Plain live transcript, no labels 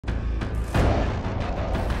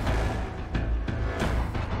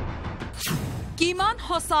কিমান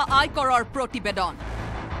হসা আয়কৰৰ প্ৰতিবেদন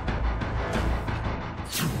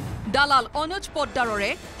দালাল অনুজ পদ্দাৰৰে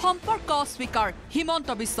সম্পৰ্ক অস্বীকাৰ হিমন্ত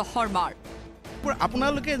বিশ্ব শৰ্মাৰ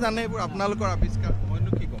আপোনালোকে জানে আপোনালোকৰ আৱিষ্কাৰ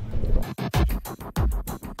মইনো কি কম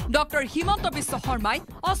ডক্টৰ হিমন্ত বিশ্ব শৰ্মাই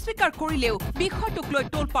অস্বীকাৰ কৰিলেও বিষয়টোক লৈ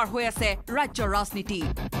তোলপাৰ হৈ আছে ৰাজ্যৰ ৰাজনীতি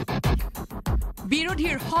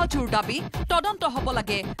বিৰোধীৰ হজুৰ দাবী তদন্ত হ'ব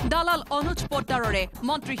লাগে দালাল অনুজ পদ্দাৰৰে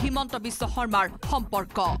মন্ত্ৰী হিমন্ত বিশ্ব শৰ্মাৰ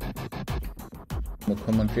সম্পৰ্ক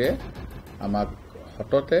মুখ্যমন্ত্ৰীয়ে আমাক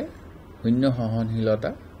হততে শূন্য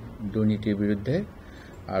সহনশীলতা দুৰ্নীতিৰ বিৰুদ্ধে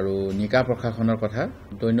আৰু নিকা প্ৰশাসনৰ কথা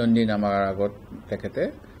দৈনন্দিন আমাৰ আগত তেখেতে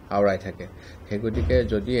আওৰাই থাকে সেই গতিকে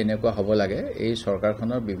যদি এনেকুৱা হ'ব লাগে এই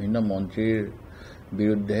চৰকাৰখনৰ বিভিন্ন মন্ত্ৰীৰ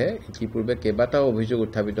বিৰুদ্ধে ইতিপূৰ্বে কেইবাটাও অভিযোগ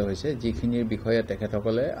উত্থাপিত হৈছে যিখিনিৰ বিষয়ে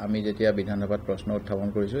তেখেতসকলে আমি যেতিয়া বিধানসভাত প্ৰশ্ন উত্থাপন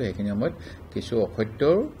কৰিছোঁ সেইখিনি সময়ত কিছু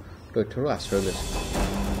অসত্যৰ তথ্যৰো আশ্ৰয় লৈছে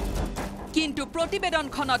কিন্তু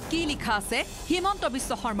প্ৰতিবেদনখনত কি লিখা আছে হিমন্ত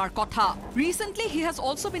বিশ্ব শৰ্মাৰ কথা Recently he has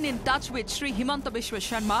also been in touch with Shri Himanta Biswa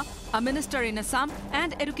Sharma, a minister in Assam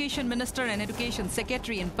and education minister and education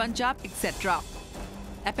secretary in Punjab, etc.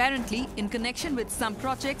 Apparently in connection with some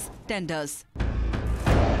projects tenders.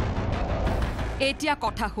 এতিয়া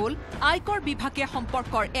কথা হল আয়কৰ বিভাগে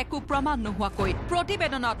সম্পৰ্কৰ একো প্ৰমাণ নোহোৱাকৈ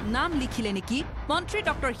প্ৰতিবেদনত নাম লিখিলে নেকি মন্ত্ৰী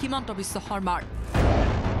ডক্টৰ হিমন্ত বিশ্ব শৰ্মাৰ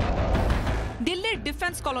দিল্লীৰ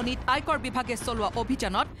ডিফেন্স কলনীত আয়কৰ বিভাগে চলোৱা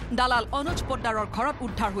অভিযানত দালাল অনুজ পদ্দাৰৰ ঘৰত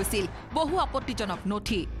উদ্ধাৰ হৈছিল বহু আপত্তিজনক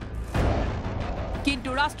নথি কিন্তু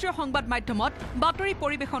ৰাষ্ট্ৰীয় সংবাদ মাধ্যমত বাতৰি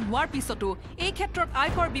পৰিবেশন হোৱাৰ পিছতো এই ক্ষেত্ৰত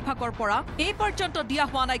আয়কৰ বিভাগৰ পৰা এই পৰ্যন্ত দিয়া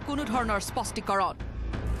হোৱা নাই কোনো ধৰণৰ স্পষ্টীকৰণ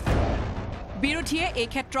বিৰোধীয়ে এই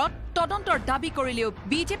ক্ষেত্ৰত তদন্তৰ দাবী কৰিলেও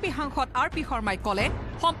বিজেপি সাংসদ আৰ.পি. শৰ্মাই কলে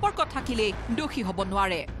সম্পৰ্ক থাকিলে দোষী হ'ব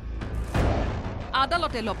নোৱাৰে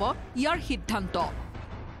আদালতে ল'ব ইয়াৰ সিদ্ধান্ত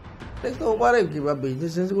তো পারে কিবা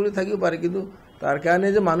বিজনেস সেন্স করে থাকিও পারে কিন্তু তার কারণে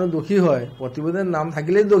যে মানুষ দোষী হয় প্রতিবেদনের নাম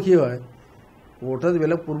থাকিলেই দোষী হয় ওটা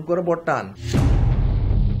বেলেগ প্রুভ করা বড় টান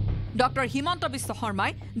ডক্টৰ হিমন্ত বিশ্ব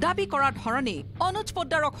শৰ্মাই দাবী কৰাৰ ধৰণে অনুজ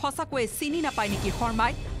পদ্দাৰক সঁচাকৈয়ে চিনি নাপায় নেকি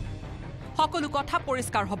শৰ্মাই সকলো কথা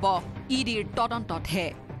পৰিষ্কাৰ হ'ব ইডিৰ তদন্ততহে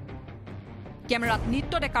কেমেৰাত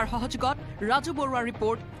নিত্য ডেকাৰ সহযোগত ৰাজু বৰুৱাৰ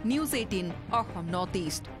report news 18 Assam north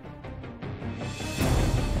east